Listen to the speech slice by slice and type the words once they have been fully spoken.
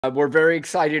We're very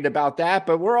excited about that,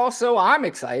 but I'm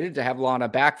excited to have Lana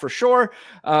back for sure.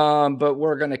 But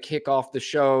we're going to kick off the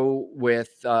show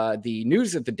with the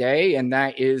news of the day, and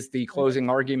that is the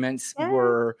closing arguments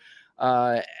were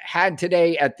had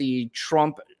today at the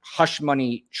Trump hush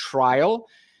money trial.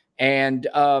 And,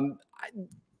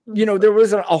 there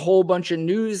was a whole bunch of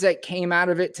news that came out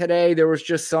of it today. There was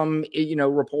just some,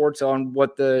 reports on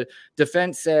what the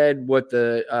defense said, what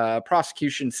the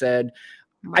prosecution said.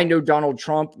 Right. I know Donald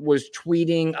Trump was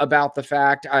tweeting about the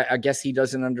fact, I guess he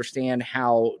doesn't understand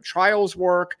how trials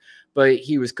work, but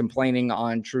he was complaining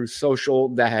on Truth Social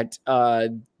that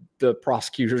the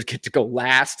prosecutors get to go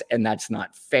last, and that's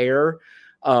not fair.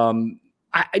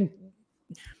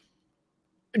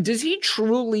 Does he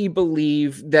truly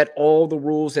believe that all the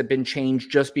rules have been changed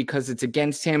just because it's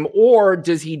against him, or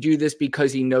does he do this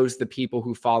because he knows the people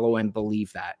who follow him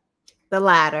believe that? The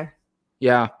latter.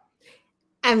 Yeah.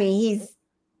 I mean, he's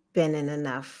been in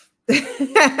enough, he's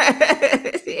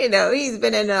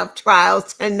been in enough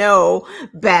trials to know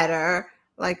better.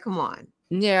 Like, come on.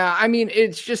 Yeah. I mean,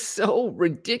 it's just so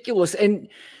ridiculous. And,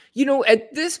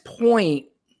 at this point,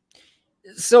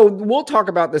 so we'll talk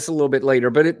about this a little bit later,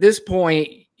 but at this point,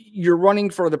 you're running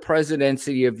for the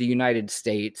presidency of the United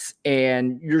States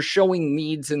and you're showing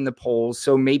needs in the polls.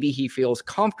 So maybe he feels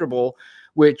comfortable,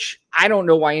 which I don't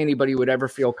know why anybody would ever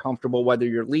feel comfortable, whether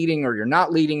you're leading or you're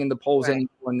not leading in the polls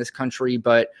anymore in this country.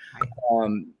 But,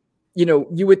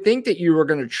 you would think that you were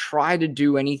going to try to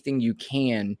do anything you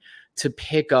can to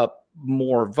pick up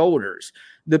more voters.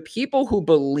 The people who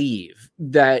believe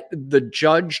that the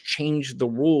judge changed the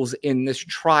rules in this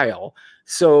trial,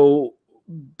 so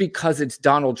because it's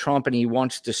Donald Trump and he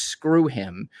wants to screw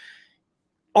him,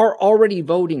 are already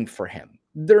voting for him.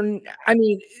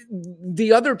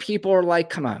 The other people are like,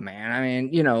 come on, man. I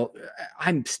mean,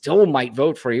 I still might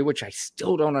vote for you, which I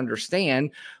still don't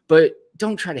understand, but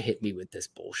don't try to hit me with this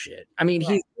bullshit. I mean,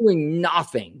 he's doing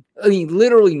nothing. I mean,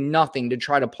 literally nothing to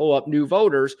try to pull up new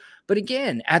voters. But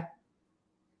again, at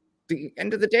the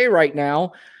end of the day right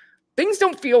now, things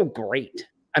don't feel great.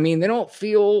 I mean, they don't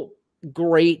feel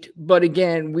great. But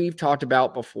again, we've talked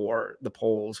about before the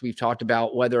polls. We've talked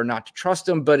about whether or not to trust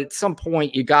them. But at some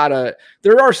point,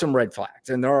 there are some red flags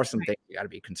and there are some things you got to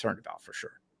be concerned about for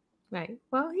sure. Right.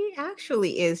 Well, he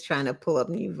actually is trying to pull up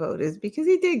new voters because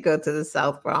he did go to the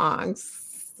South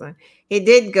Bronx. He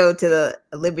did go to the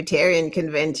Libertarian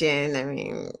Convention. I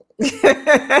mean,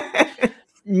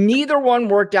 neither one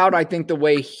worked out, I think, the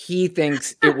way he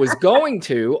thinks it was going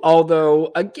to.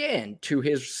 Although, again, to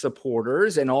his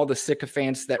supporters and all the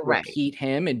sycophants that repeat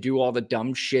him and do all the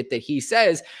dumb shit that he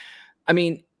says, I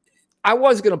mean, I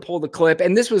was going to pull the clip,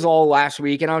 and this was all last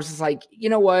week, and I was just like, you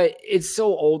know what? It's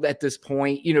so old at this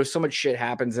point. So much shit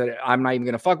happens that I'm not even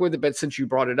going to fuck with it, but since you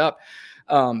brought it up,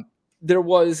 there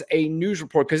was a news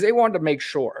report, because they wanted to make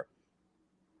sure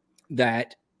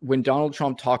that when Donald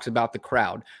Trump talks about the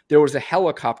crowd, there was a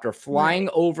helicopter flying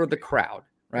over the crowd,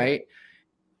 right?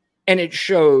 And it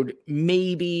showed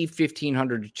maybe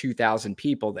 1,500 to 2,000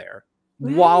 people there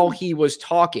while he was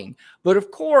talking. But of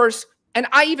course, and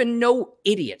I even know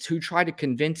idiots who try to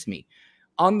convince me,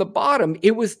 on the bottom,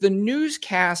 it was the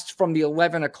newscast from the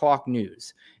 11 o'clock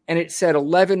news. And it said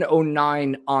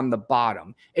 11:09 on the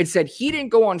bottom. It said he didn't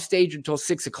go on stage until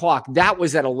 6 o'clock. That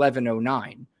was at 11:09.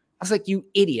 I was like, you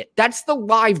idiot. That's the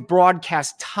live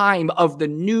broadcast time of the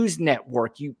news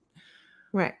network. Oh,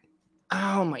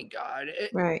 my God.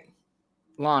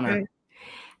 Lana.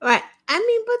 Right. I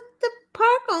mean, but the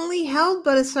park only held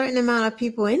but a certain amount of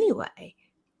people anyway.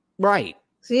 Right.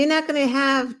 So you're not going to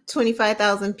have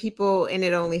 25,000 people and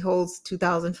it only holds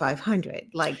 2,500.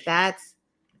 Like, that's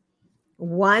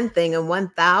one thing. And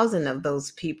 1,000 of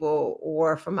those people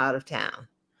were from out of town.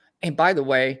 And by the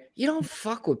way, you don't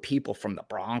fuck with people from the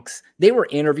Bronx. They were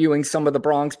interviewing some of the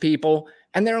Bronx people,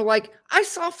 and they're like, I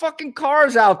saw fucking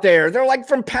cars out there. They're like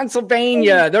from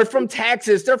Pennsylvania. They're from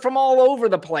Texas. They're from all over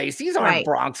the place. These aren't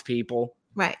Bronx people.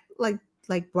 Right. Like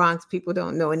Bronx people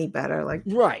don't know any better. Like,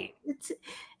 it's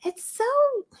so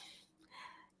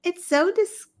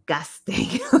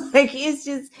disgusting. Like, it's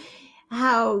just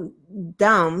how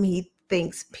dumb he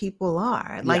thinks people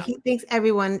are. Like, he thinks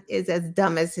everyone is as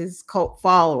dumb as his cult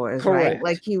followers. Right?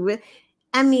 Like,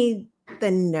 I mean,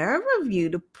 the nerve of you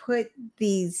to put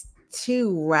these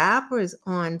two rappers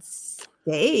on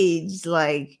stage,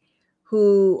 like,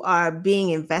 who are being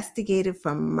investigated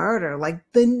for murder. Like,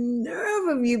 the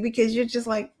nerve of you, because you're just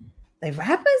like, the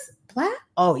rappers black?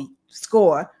 Oh,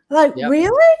 score. Like,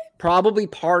 really? Probably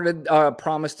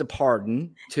promised to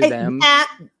pardon to them.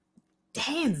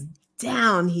 Hands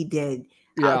down, he did.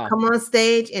 I'll come on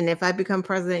stage, and if I become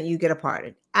president, you get a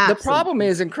pardon. Absolutely. The problem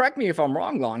is, and correct me if I'm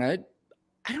wrong, Lana,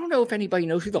 I don't know if anybody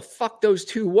knows who the fuck those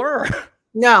two were.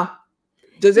 No.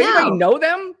 Does anybody know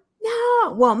them?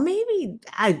 No. Well, maybe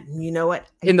you know what?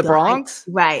 In the Bronx?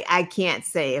 Right. I can't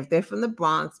say if they're from the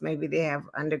Bronx, maybe they have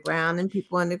underground and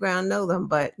people underground know them,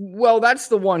 but. Well, that's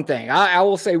the one thing. I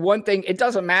will say one thing. It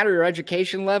doesn't matter your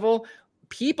education level.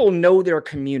 People know their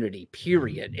community,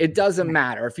 period. It doesn't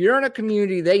matter. If you're in a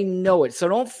community, they know it. So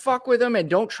don't fuck with them and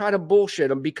don't try to bullshit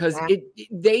them because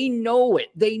they know it.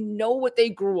 They know what they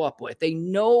grew up with. They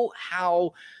know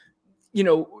how, you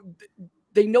know,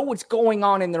 they know what's going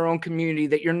on in their own community,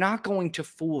 that you're not going to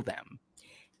fool them.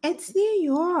 It's New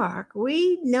York.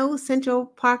 We know Central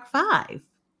Park 5.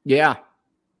 Yeah.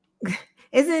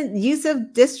 Isn't Yusuf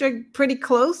district pretty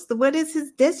close? What is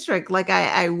his district? Like,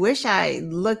 I wish I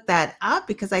looked that up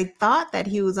because I thought that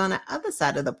he was on the other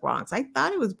side of the Bronx. I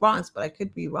thought it was Bronx, but I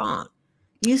could be wrong.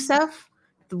 Yusuf,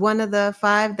 one of the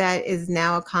 5 that is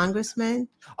now a congressman.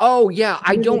 Oh, yeah.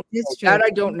 I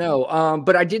don't know.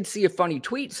 But I did see a funny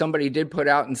tweet. Somebody did put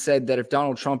out and said that if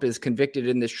Donald Trump is convicted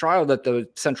in this trial, that the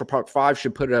Central Park 5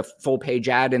 should put a full page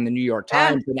ad in the New York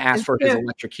Times and ask for his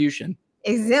electrocution.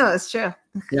 It's true.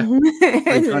 Yeah.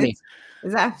 Pretty funny.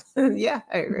 Yeah,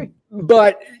 I agree.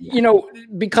 But, you know,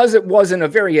 because it wasn't a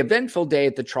very eventful day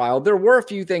at the trial, there were a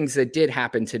few things that did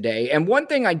happen today. And one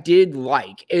thing I did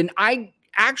like, and I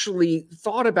actually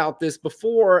thought about this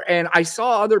before, and I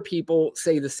saw other people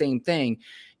say the same thing,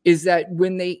 is that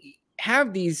when they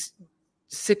have these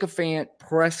sycophant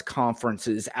press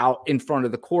conferences out in front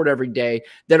of the court every day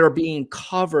that are being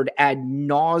covered ad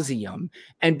nauseum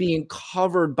and being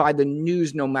covered by the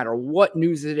news, no matter what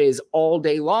news it is, all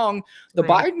day long, the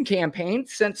Biden campaign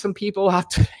sent some people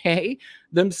out today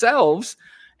themselves,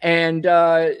 and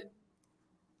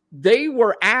they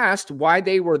were asked why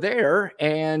they were there,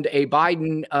 and a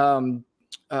Biden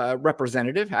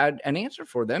representative had an answer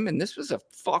for them, and this was a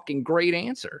fucking great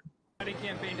answer. Biden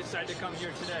campaign decided to come here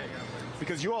today?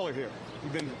 Because you all are here.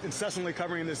 We've been incessantly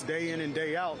covering this day in and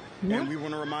day out, and we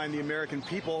want to remind the American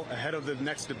people ahead of the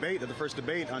next debate, of the first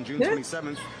debate on June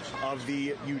 27th, of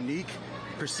the unique,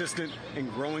 persistent,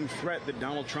 and growing threat that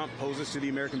Donald Trump poses to the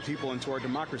American people and to our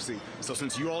democracy. So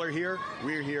since you all are here,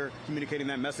 we're here communicating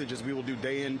that message, as we will do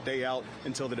day in, day out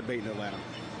until the debate in Atlanta.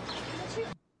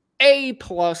 A+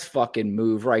 fucking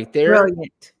move right there.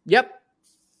 Brilliant. Yep.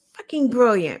 Fucking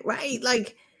brilliant, right?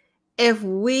 Like, if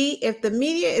the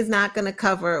media is not going to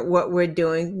cover what we're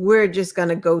doing, we're just going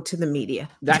to go to the media.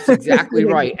 That's exactly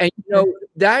right. And you know,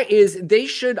 they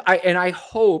should, I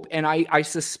hope, and I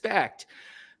suspect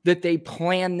that they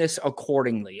plan this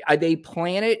accordingly. They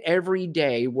plan it every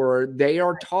day where they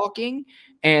are talking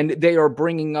and they are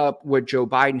bringing up what Joe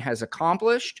Biden has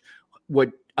accomplished, what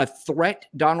a threat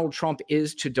Donald Trump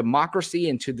is to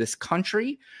democracy and to this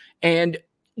country, and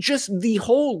just the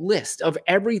whole list of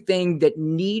everything that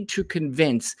need to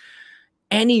convince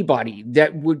anybody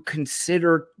that would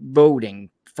consider voting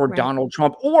for Donald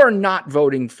Trump or not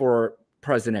voting for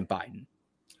President Biden.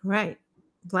 Right.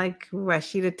 Like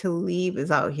Rashida Tlaib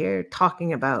is out here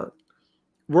talking about.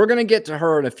 We're going to get to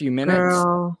her in a few minutes.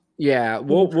 Girl. Yeah,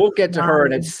 we'll get to her.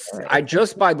 And it's, I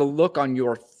just by the look on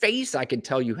your face, I can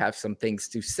tell you have some things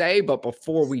to say. But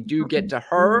before we do get to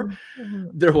her,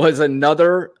 there was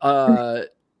another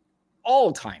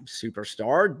all-time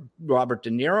superstar, Robert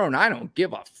De Niro, and I don't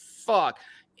give a fuck.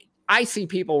 I see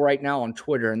people right now on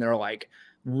Twitter and they're like,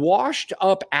 washed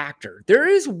up actor. There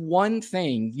is one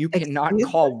thing you cannot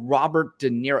call Robert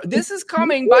De Niro. This is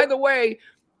coming, by the way,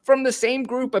 from the same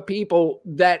group of people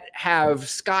that have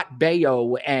Scott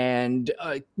Baio and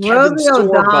Rosie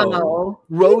O'Donnell,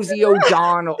 Roseanne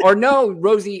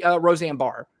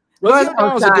Barr. Rosie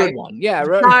O'Donnell's a good one. Yeah.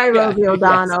 Rosie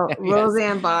O'Donnell. Yes.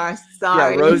 Roseanne Barr.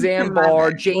 Sorry. Yeah, Roseanne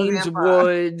Barr, James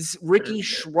Woods, Ricky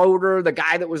Schroeder, the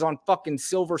guy that was on fucking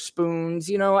Silver Spoons.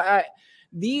 You know,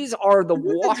 these are the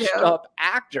washed up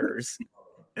actors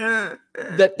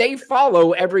that they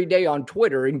follow every day on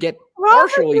Twitter and get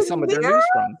partially some of their news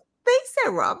from. They said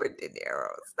Robert De Niro.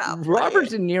 Stop. Robert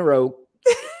De Niro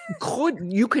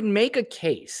you could make a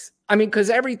case. I mean, because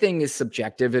everything is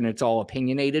subjective and it's all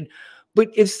opinionated. But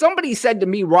if somebody said to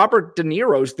me, Robert De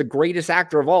Niro is the greatest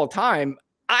actor of all time,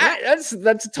 that's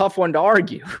a tough one to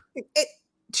argue.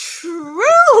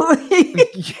 Truly.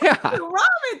 Yeah.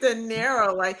 Robert De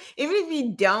Niro, like, even if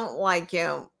you don't like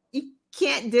him, you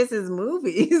can't diss his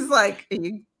movies. Like, are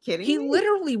you kidding me? He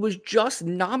literally was just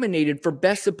nominated for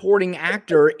Best Supporting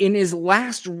Actor in his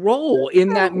last role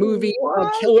in that movie,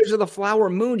 Killers of the Flower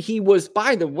Moon. He was,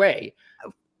 by the way,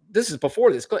 this is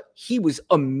before this, but he was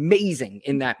amazing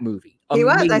in that movie. He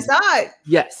Amazing. was. I saw it.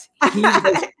 Yes, he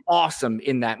was awesome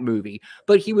in that movie.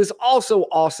 But he was also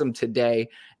awesome today.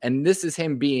 And this is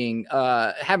him being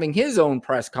having his own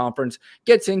press conference.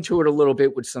 Gets into it a little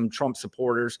bit with some Trump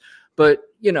supporters, but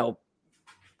you know,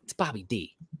 it's Bobby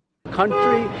D.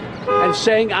 Country and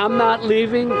saying I'm not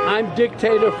leaving. I'm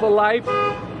dictator for life.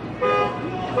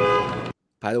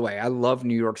 By the way, I love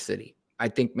New York City. I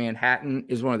think Manhattan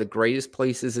is one of the greatest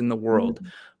places in the world.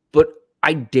 But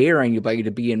I dare anybody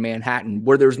to be in Manhattan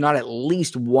where there's not at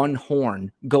least one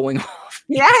horn going off.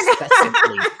 Yeah.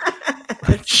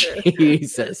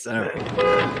 Jesus.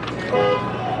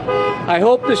 I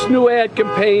hope this new ad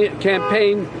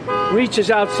campaign reaches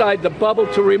outside the bubble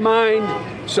to remind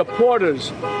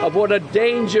supporters of what a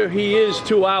danger he is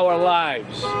to our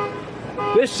lives.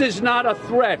 This is not a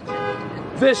threat.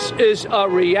 This is a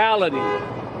reality.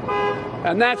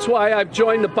 And that's why I've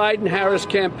joined the Biden-Harris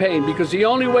campaign, because the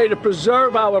only way to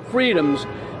preserve our freedoms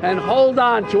and hold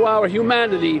on to our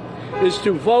humanity is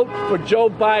to vote for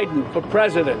Joe Biden for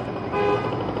president.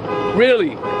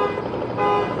 Really.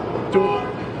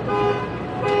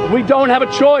 We don't have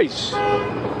a choice.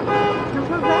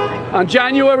 On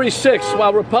January 6th,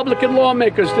 while Republican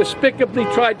lawmakers despicably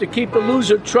tried to keep the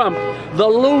loser Trump,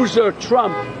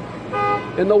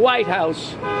 in the White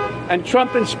House, and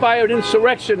Trump-inspired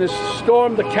insurrectionists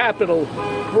stormed the Capitol,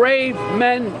 brave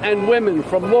men and women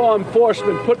from law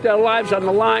enforcement put their lives on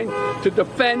the line to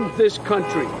defend this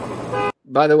country.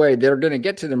 By the way, they're going to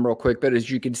get to them real quick, but as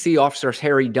you can see, Officers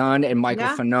Harry Dunn and Michael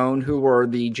Fanone, who were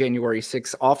the January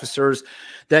 6th officers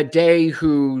that day,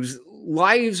 whose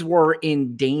lives were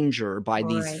in danger by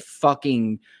these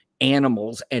fucking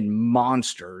animals and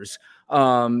monsters.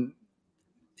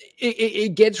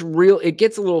 It gets real. It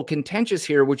gets a little contentious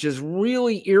here, which is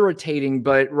really irritating,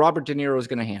 but Robert De Niro is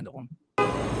going to handle them.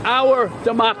 Our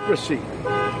democracy.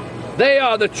 They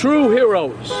are the true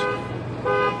heroes.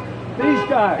 These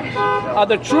guys are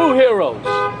the true heroes.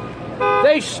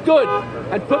 They stood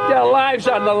and put their lives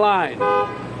on the line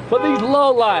for these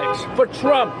lowlives, for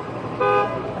Trump.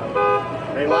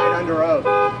 They lied under oath.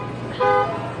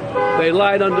 They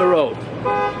lied under oath.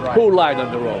 Right. Who lied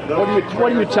under oath?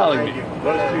 What are you telling me?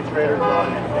 Those two traitors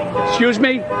behind you. Excuse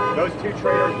me? Those two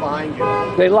traitors behind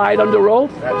you. They lied under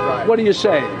oath? That's right. What are you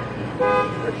saying?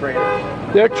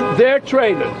 They're traitors. They're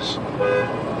traitors.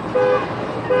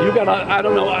 You got I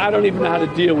don't know. I don't even know how to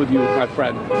deal with you, my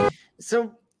friend.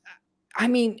 So, I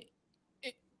mean,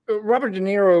 Robert De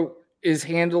Niro is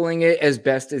handling it as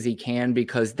best as he can,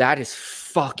 because that is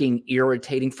fucking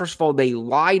irritating. First of all, they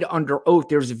lied under oath.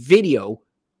 There's video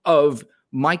of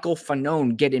Michael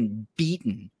Fanone getting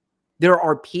beaten. There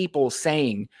are people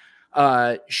saying,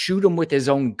 shoot him with his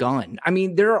own gun. I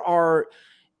mean, there are,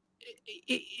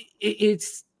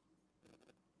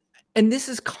 and this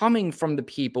is coming from the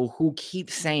people who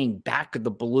keep saying back of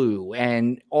the blue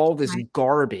and all this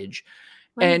garbage.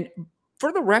 And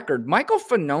for the record, Michael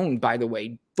Fanone, by the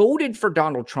way, voted for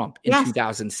Donald Trump in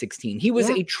 2016. He was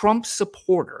a Trump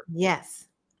supporter. Yes.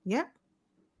 Yeah.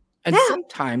 And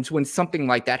sometimes when something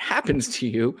like that happens to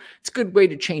you, it's a good way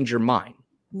to change your mind.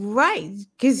 Right.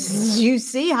 Because you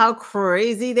see how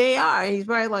crazy they are. He's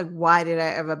probably like, why did I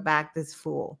ever back this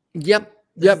fool? Yep.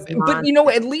 But, you know,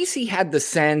 at least he had the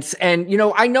sense. And, you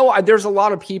know there's a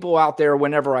lot of people out there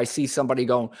whenever I see somebody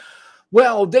going,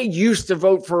 well, they used to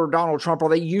vote for Donald Trump, or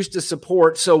they used to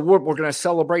support, so we're going to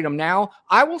celebrate them now.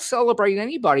 I will celebrate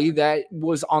anybody that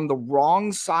was on the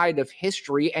wrong side of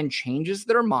history and changes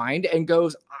their mind and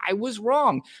goes, I was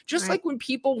wrong. Just like when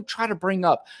people try to bring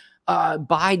up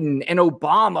Biden and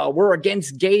Obama were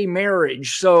against gay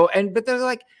marriage. But they're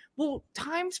like, well,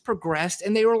 times progressed,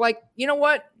 and they were like, you know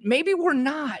what? Maybe we're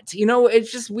not. You know, it's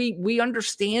just we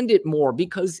understand it more,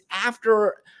 because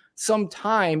after some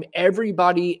time,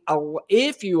 everybody,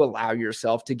 if you allow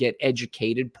yourself to get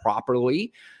educated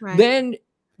properly, then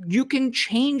you can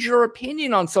change your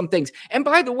opinion on some things. And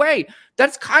by the way,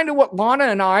 that's kind of what Lana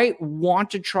and I want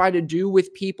to try to do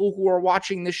with people who are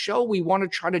watching this show. We want to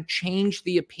try to change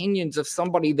the opinions of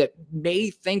somebody that may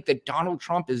think that Donald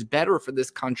Trump is better for this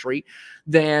country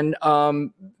than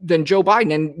Joe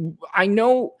Biden. And I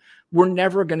know we're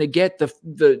never going to get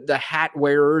the hat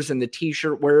wearers and the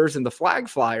t-shirt wearers and the flag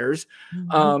flyers.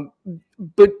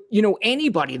 But, you know,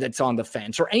 anybody that's on the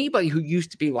fence, or anybody who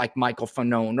used to be like Michael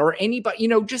Fanone, or anybody, you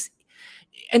know, just,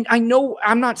 and I know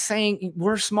I'm not saying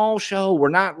we're a small show, we're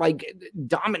not like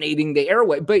dominating the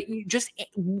airway, but just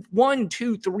 1,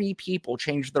 2, 3 people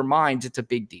change their minds. It's a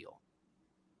big deal.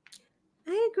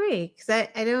 I agree. Because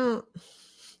I don't,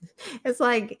 it's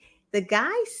like, the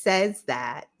guy says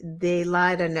that they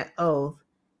lied under oath,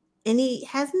 and he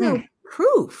has no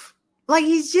proof. Like,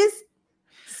 he's just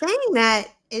saying that.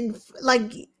 And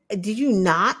like, did you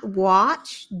not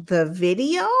watch the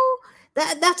video?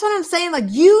 That's what I'm saying. Like,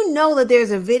 you know that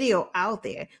there's a video out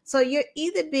there. So you're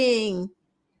either being,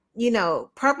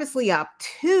 purposely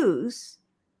obtuse,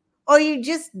 or you're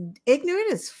just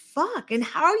ignorant as fuck. And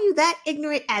how are you that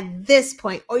ignorant at this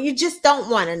point? Or you just don't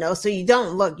want to know, so you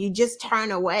don't look. You just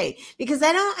turn away. Because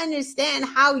I don't understand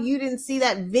how you didn't see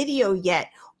that video yet.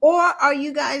 Or are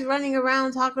you guys running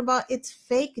around talking about it's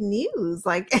fake news?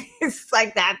 Like, it's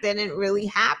like that didn't really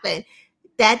happen.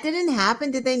 That didn't happen.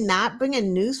 Did they not bring a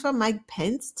news from Mike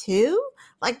Pence too?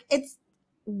 Like, it's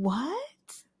what?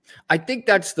 I think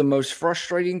that's the most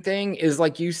frustrating thing is,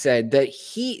 like you said, that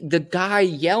the guy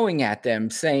yelling at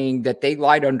them saying that they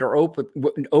lied under oath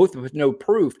with no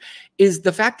proof, is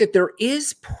the fact that there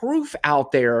is proof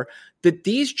out there that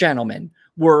these gentlemen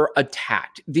were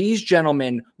attacked. These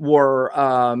gentlemen were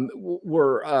I'm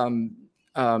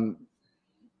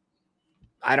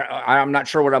not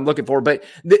sure what I'm looking for, but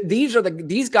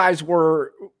these guys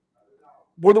were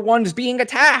the ones being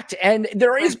attacked, and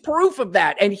there is proof of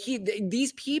that. And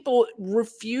these people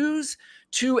refuse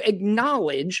to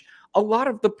acknowledge a lot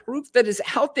of the proof that is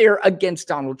out there against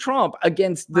Donald Trump,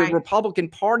 against the Republican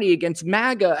Party, against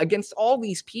MAGA, against all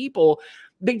these people.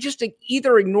 They just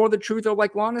either ignore the truth, or,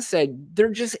 like Lana said,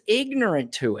 they're just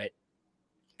ignorant to it.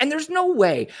 And there's no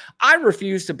way. I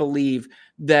refuse to believe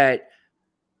that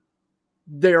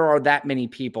there are that many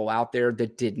people out there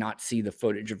that did not see the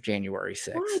footage of January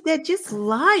 6th. Why? They're just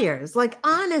liars. Like,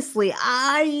 honestly,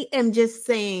 I am just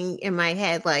saying in my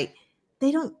head, like,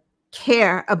 they don't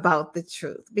care about the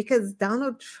truth, because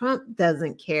Donald Trump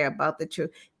doesn't care about the truth.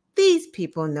 These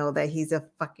people know that he's a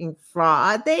fucking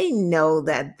fraud. They know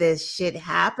that this shit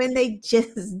happened. They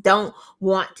just don't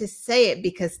want to say it,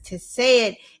 because to say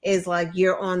it is like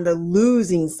you're on the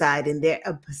losing side, and they're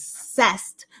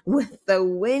obsessed with the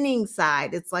winning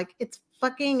side. It's like, it's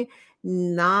fucking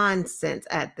nonsense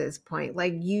at this point.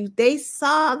 Like, they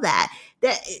saw that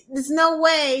there's no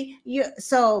way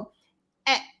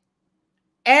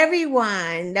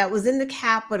everyone that was in the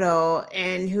Capitol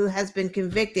and who has been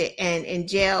convicted and in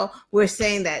jail, we're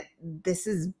saying that this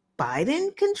is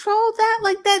Biden controlled that.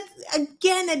 Like, that,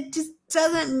 again, it just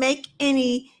doesn't make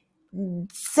any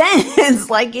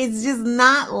sense. Like, it's just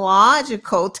not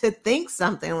logical to think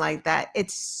something like that.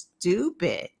 It's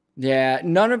stupid. Yeah,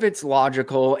 none of it's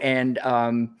logical. And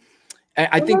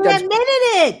I think they admitted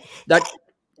it.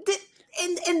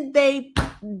 And they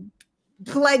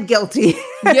pled guilty.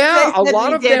 Yeah, a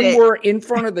lot of them were in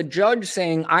front of the judge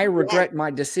saying, I regret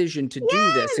my decision to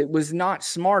do this. It was not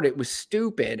smart. It was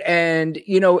stupid. And,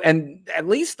 and at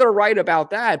least they're right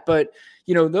about that. But,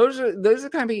 those are the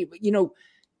kind of people,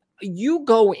 you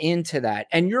go into that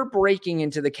and you're breaking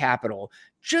into the Capitol.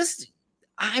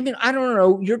 I don't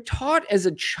know. You're taught as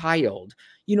a child,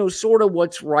 sort of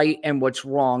what's right and what's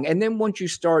wrong. And then once you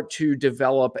start to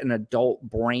develop an adult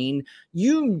brain,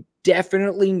 you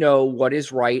definitely know what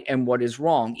is right and what is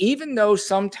wrong. Even though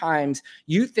sometimes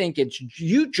you think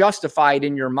you justified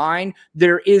in your mind,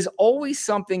 there is always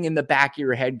something in the back of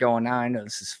your head going, I know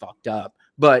this is fucked up,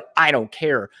 but I don't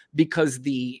care, because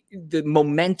the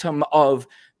momentum of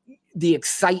the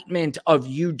excitement of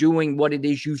you doing what it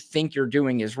is you think you're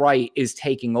doing is right is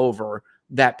taking over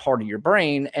that part of your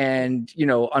brain. And,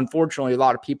 unfortunately, a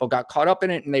lot of people got caught up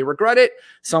in it and they regret it.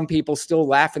 Some people still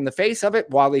laugh in the face of it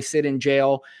while they sit in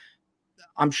jail.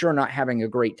 I'm sure not having a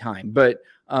great time, but,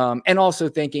 and also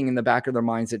thinking in the back of their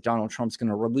minds that Donald Trump's going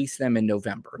to release them in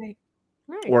November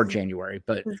or January.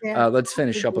 But let's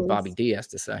finish up what Bobby D has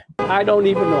to say. I don't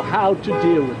even know how to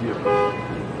deal with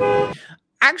you.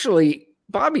 Actually,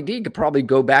 Bobby D could probably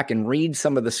go back and read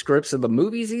some of the scripts of the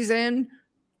movies he's in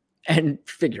and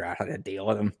figure out how to deal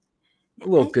with him. A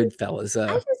little Goodfellas.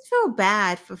 I just feel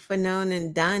bad for Fanon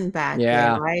and Dunn back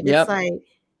there, right? It's like,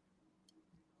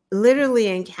 literally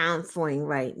in counseling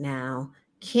right now,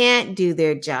 can't do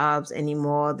their jobs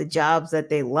anymore, the jobs that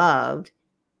they loved.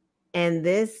 And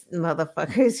this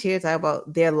motherfucker is here talking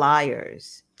about they're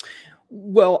liars.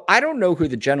 Well, I don't know who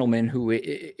the gentleman who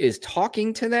is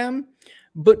talking to them,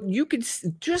 but you could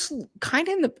just kind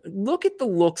of look at the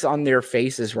looks on their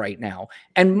faces right now.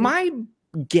 And my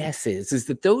guess is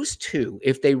that those two,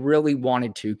 if they really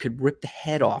wanted to, could rip the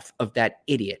head off of that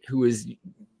idiot who is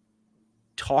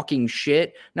talking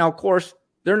shit. Now, of course,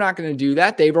 they're not going to do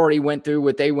that. They've already went through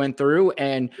what they went through.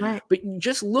 But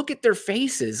just look at their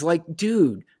faces. Like,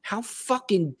 dude, how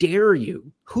fucking dare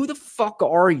you? Who the fuck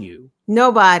are you?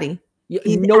 Nobody.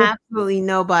 He's absolutely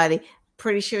nobody.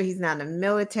 Pretty sure he's not a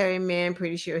military man.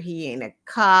 Pretty sure he ain't a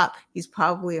cop. He's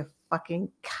probably a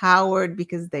fucking coward,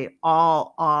 because they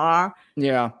all are.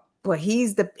 Yeah. But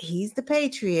he's the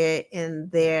patriot,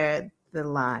 and they're the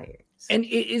liars. And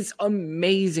it is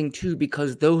amazing, too,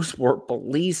 because those were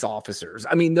police officers.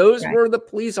 I mean, those were the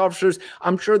police officers.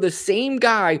 I'm sure the same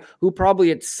guy who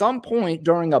probably at some point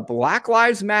during a Black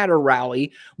Lives Matter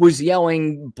rally was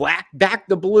yelling back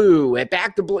the blue, and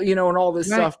all this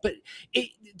stuff. But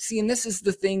see, and this is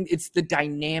the thing. It's the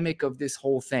dynamic of this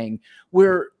whole thing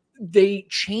where they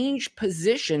change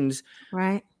positions.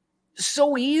 Right.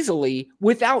 So easily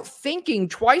without thinking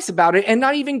twice about it and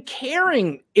not even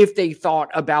caring if they thought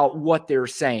about what they're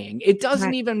saying. It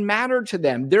doesn't even matter to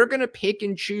them. They're going to pick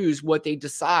and choose what they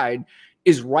decide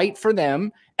is right for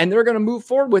them, and they're going to move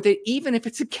forward with it, even if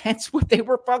it's against what they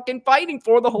were fucking fighting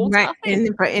for the whole time. In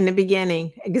the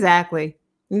beginning. Exactly.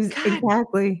 God,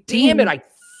 exactly. Damn it.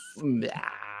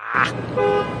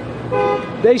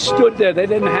 They stood there. They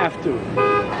didn't have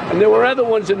to. And there were other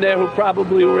ones in there who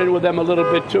probably were in with them a little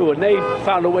bit too, and they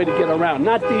found a way to get around.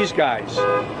 Not these guys.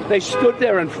 They stood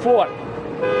there and fought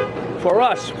for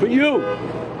us, for you.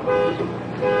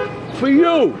 For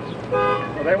you.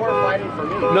 Well, they weren't fighting for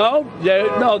me.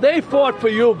 No, they fought for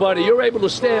you, buddy. You're able to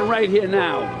stand right here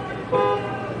now.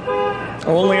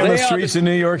 Only on the streets in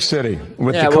New York City.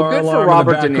 With the car good alarm for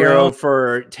Robert in the De Niro background.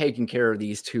 for taking care of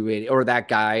these two, or that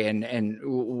guy, and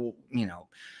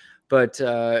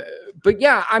but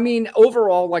yeah, I mean,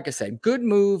 overall, like I said, good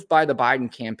move by the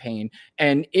Biden campaign.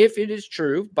 And if it is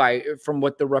true from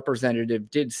what the representative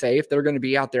did say, if they're going to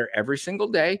be out there every single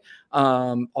day,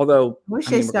 although we're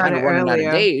kind of running out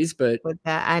of days, but with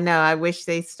that, I know, I wish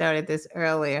they started this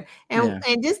earlier. And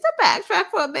just to backtrack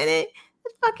for a minute,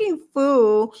 this fucking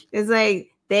fool is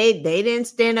like, they didn't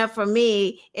stand up for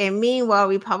me. And meanwhile,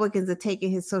 Republicans are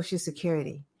taking his Social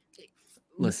Security.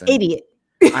 Listen, idiot.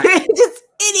 Just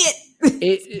idiot.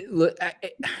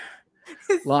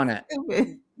 Lana,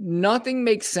 nothing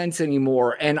makes sense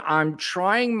anymore. And I'm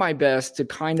trying my best to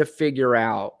kind of figure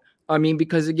out, I mean,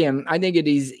 because again, I think it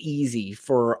is easy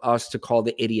for us to call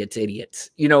the idiots,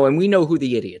 and we know who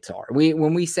the idiots are.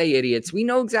 When we say idiots, we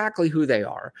know exactly who they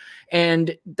are.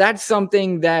 And that's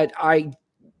something that I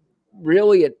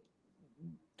really,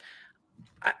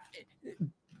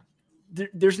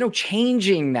 there's no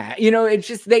changing that, it's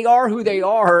just, they are who they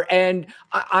are. And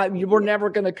we're never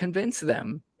going to convince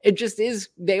them. It just is,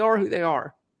 they are who they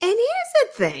are. And here's the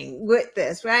thing with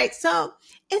this, right? So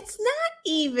it's not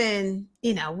even,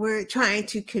 we're trying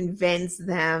to convince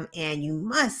them and you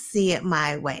must see it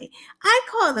my way. I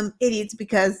call them idiots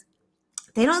because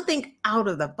they don't think out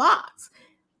of the box.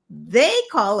 They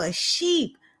call us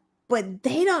sheep, but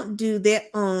they don't do their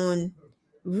own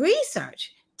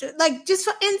research. Like, just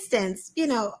for instance,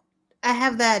 I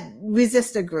have that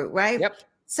resistor group, right? Yep.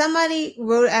 Somebody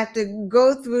wrote, I have to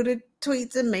go through the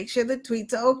tweets and make sure the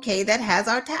tweets are okay. That has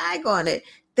our tag on it.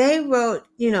 They wrote,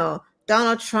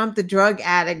 Donald Trump, the drug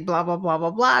addict, blah, blah, blah,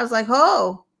 blah, blah. I was like,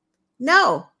 oh,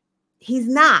 no, he's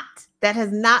not. That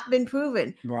has not been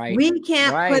proven. Right. We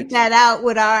can't put that out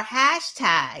with our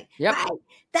hashtag. Yep. Right?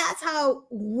 That's how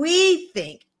we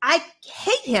think. I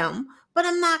hate him, but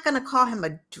I'm not going to call him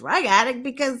a drug addict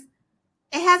because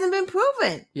it hasn't been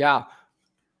proven. Yeah.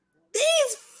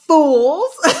 These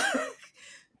fools.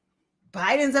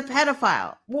 Biden's a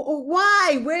pedophile.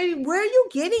 Why? Where are you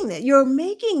getting that? You're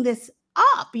making this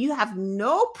up. You have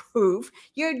no proof.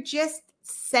 You're just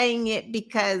saying it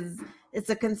because it's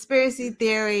a conspiracy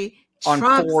theory. On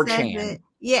Trump 4chan. says it.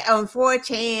 Yeah, on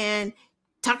 4chan.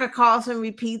 Tucker Carlson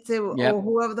repeats it, or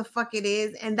whoever the fuck it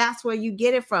is. And that's where you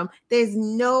get it from. There's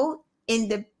no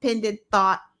independent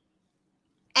thought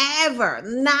ever.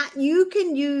 Not, you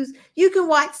can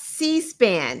watch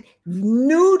C-SPAN,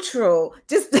 neutral,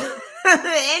 just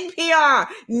NPR,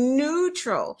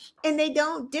 neutral, and they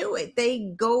don't do it.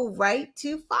 They go right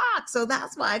to Fox. So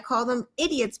that's why I call them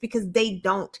idiots, because they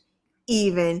don't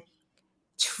even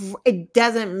it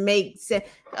doesn't make sense.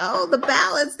 Oh, the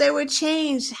ballots, they were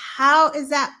changed. How is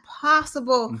that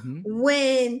possible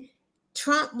when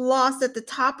Trump lost at the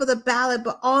top of the ballot,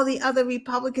 but all the other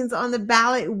Republicans on the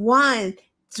ballot won?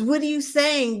 So what are you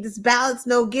saying? This ballot's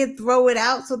no good, throw it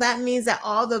out. So that means that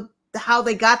how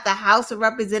they got the House of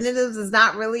Representatives is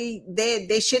not really there.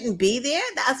 They shouldn't be there.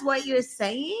 That's what you're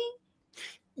saying?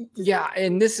 Yeah.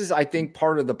 And this is, I think,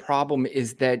 part of the problem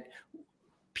is that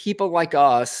people like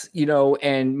us,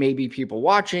 and maybe people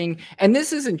watching, and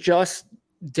this isn't just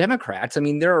Democrats. I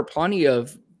mean, there are plenty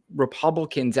of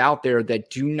Republicans out there that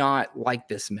do not like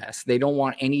this mess. They don't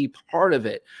want any part of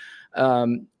it.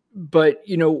 But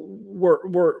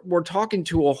we're talking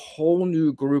to a whole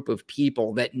new group of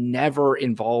people that never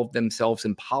involved themselves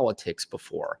in politics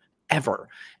before, forever.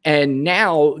 And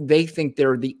now they think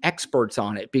they're the experts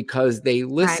on it because they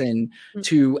listen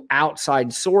to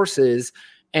outside sources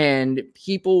and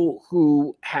people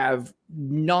who have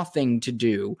nothing to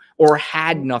do or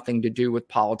had nothing to do with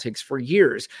politics for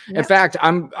years. Yep. In fact,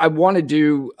 I want to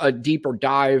do a deeper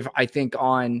dive, I think,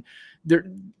 on there.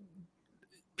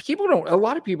 A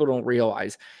lot of people don't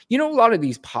realize, a lot of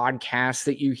these podcasts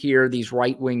that you hear, these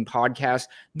right-wing podcasts,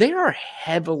 they are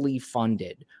heavily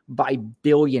funded by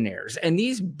billionaires. And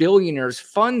these billionaires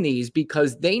fund these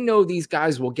because they know these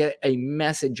guys will get a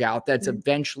message out that's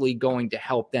eventually going to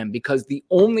help them, because the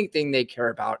only thing they care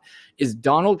about is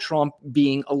Donald Trump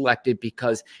being elected,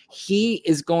 because he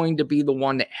is going to be the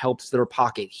one that helps their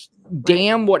pocket.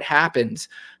 Damn what happens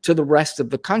to the rest of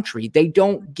the country. They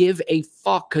don't give a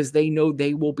fuck because they know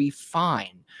they will be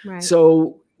fine. Right.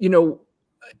 So,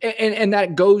 and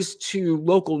that goes to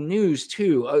local news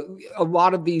too. A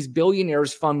lot of these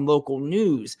billionaires fund local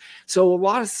news. So a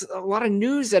lot of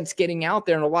news that's getting out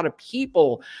there, and a lot of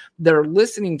people that are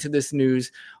listening to this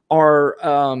news are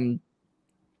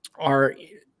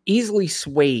easily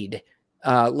swayed.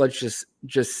 Let's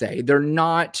just say they're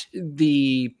not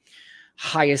the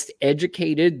highest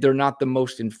educated, they're not the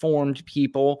most informed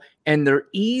people, and they're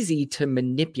easy to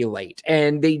manipulate.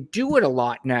 And they do it a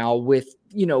lot now with,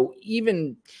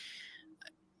 even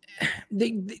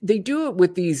they do it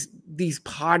with these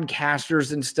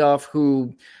podcasters and stuff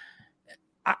who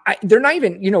they're not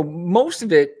even, most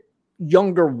of it,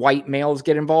 younger white males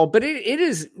get involved, but it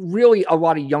is really a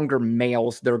lot of younger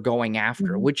males they're going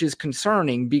after, which is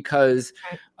concerning because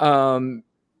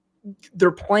they're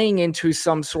playing into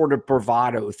some sort of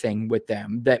bravado thing with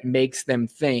them that makes them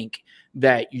think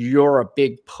that you're a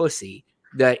big pussy,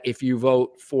 that if you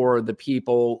vote for the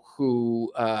people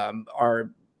who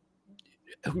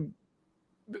who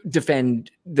defend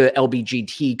the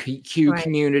LGBTQ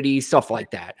community, stuff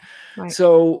like that. Right.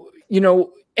 So,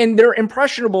 and they're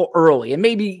impressionable early, and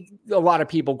maybe a lot of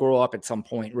people grow up at some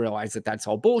point, realize that that's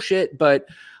all bullshit, but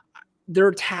they're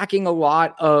attacking a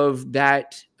lot of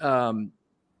that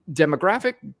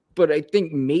demographic. But I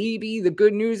think maybe the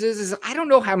good news is I don't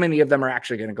know how many of them are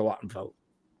actually going to go out and vote.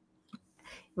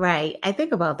 Right. I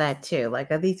think about that too. Like,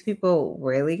 are these people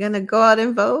really going to go out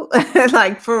and vote?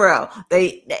 Like, for real.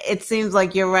 It seems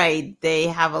like you're right. They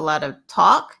have a lot of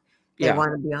talk. They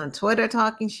want to be on Twitter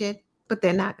talking shit, but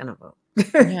they're not going to vote.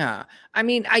 Yeah. I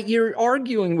mean, you're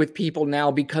arguing with people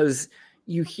now because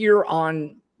you hear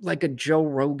on like a Joe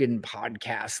Rogan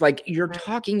podcast, like you're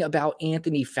talking about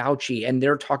Anthony Fauci and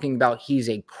they're talking about he's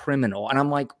a criminal. And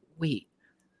I'm like, wait,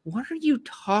 what are you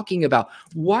talking about?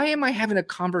 Why am I having a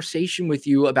conversation with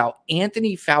you about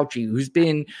Anthony Fauci, who's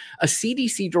been a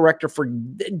CDC director for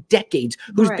decades,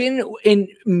 who's been in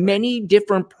many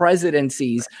different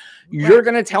presidencies? You're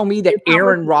going to tell me that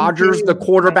Aaron Rodgers, the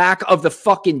quarterback of the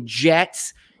fucking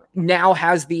Jets, now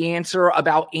has the answer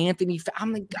about Anthony?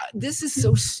 I'm like, God, this is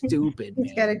so stupid.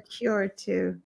 He's got a cure too.